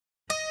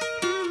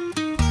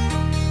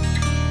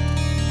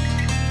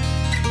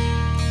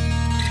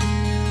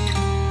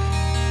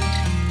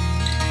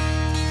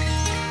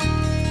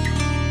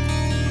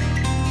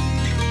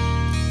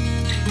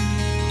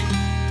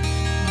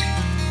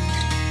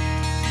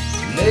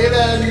Late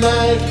at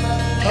night,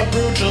 a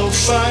brutal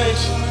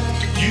fight.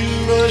 You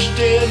rushed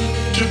in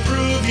to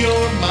prove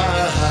your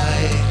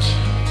might.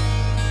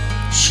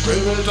 Screw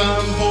it,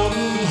 I'm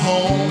porting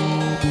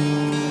home.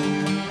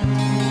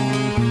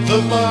 The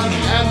bard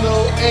had no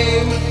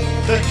aim,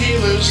 the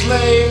healer's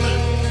lame.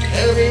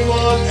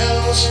 Everyone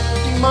else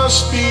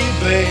must be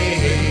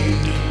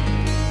blamed.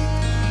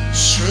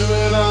 Screw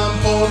it, I'm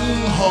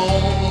porting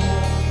home.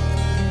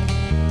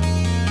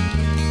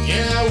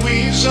 Yeah,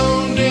 we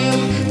zoned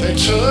in, they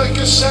took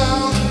us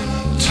out.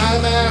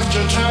 Time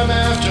after time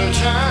after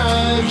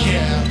time,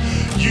 yeah.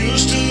 You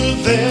stood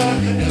there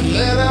and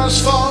let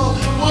us fall.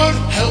 Would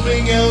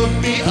helping out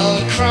be a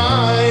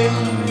crime?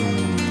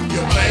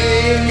 You're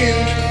playing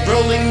mute,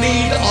 rolling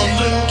need on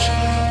loot.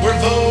 We're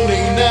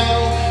voting now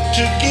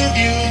to give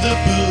you the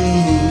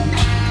boot.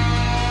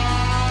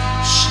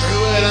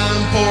 Screw it,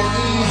 I'm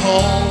porting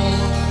home.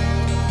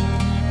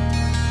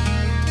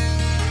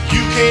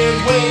 You can't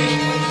wait,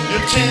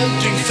 you're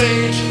tempting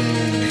fate.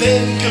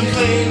 Then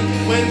complain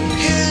when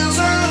hills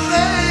are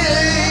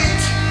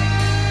late.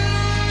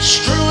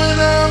 Screw it,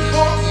 I'm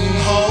porting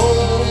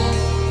home.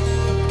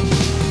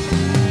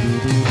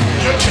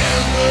 Your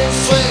temper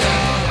flare,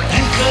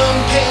 you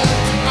compare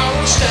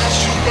our stats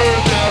to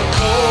burnt out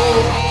coal.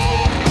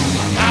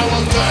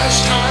 Our first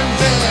time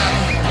there,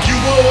 you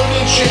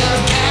wouldn't share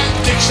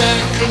tactics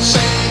that could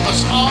save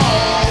us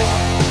all.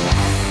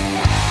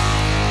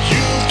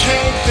 You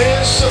take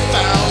this 1,000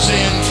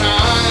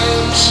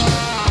 times.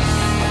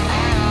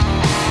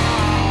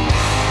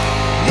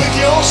 With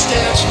your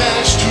stats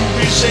matched to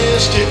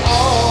resist it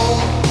all.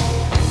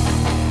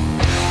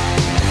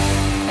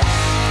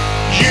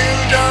 You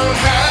don't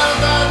have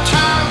the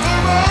time for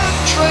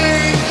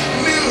untrained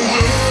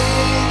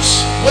news.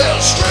 Well,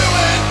 screw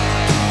it,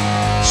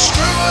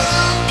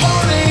 I'm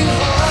porting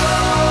home.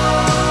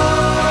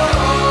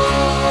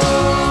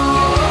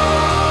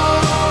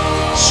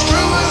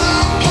 Screw it,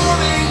 I'm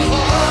porting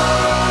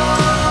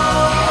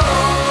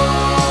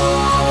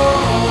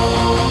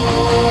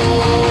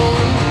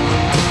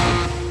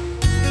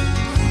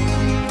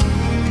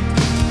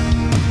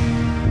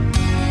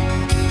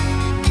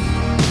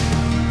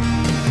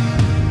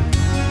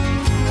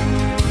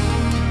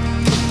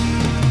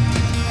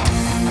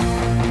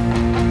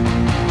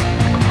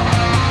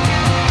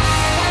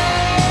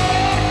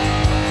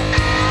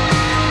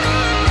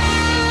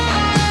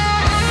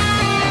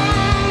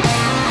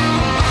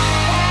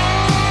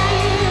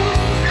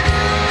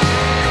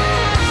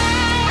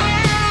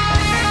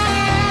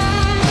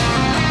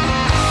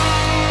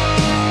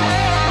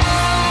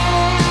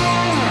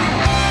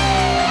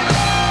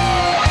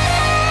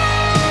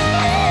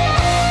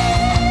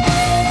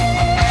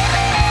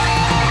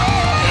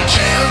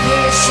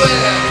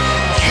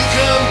you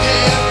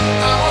compare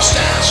our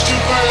stats to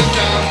burnt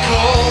out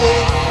coal.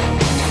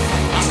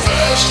 Our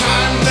first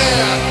time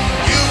there,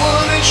 you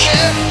wouldn't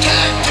share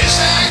tactics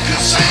that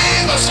could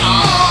save us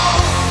all.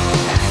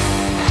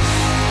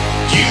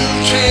 You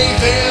take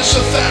this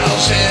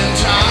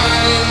 1,000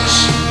 times.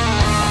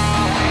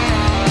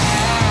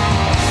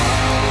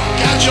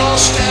 Got your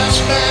stats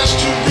matched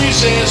to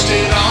resist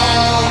it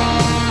all.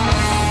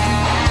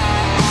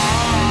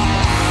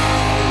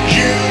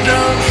 You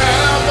don't have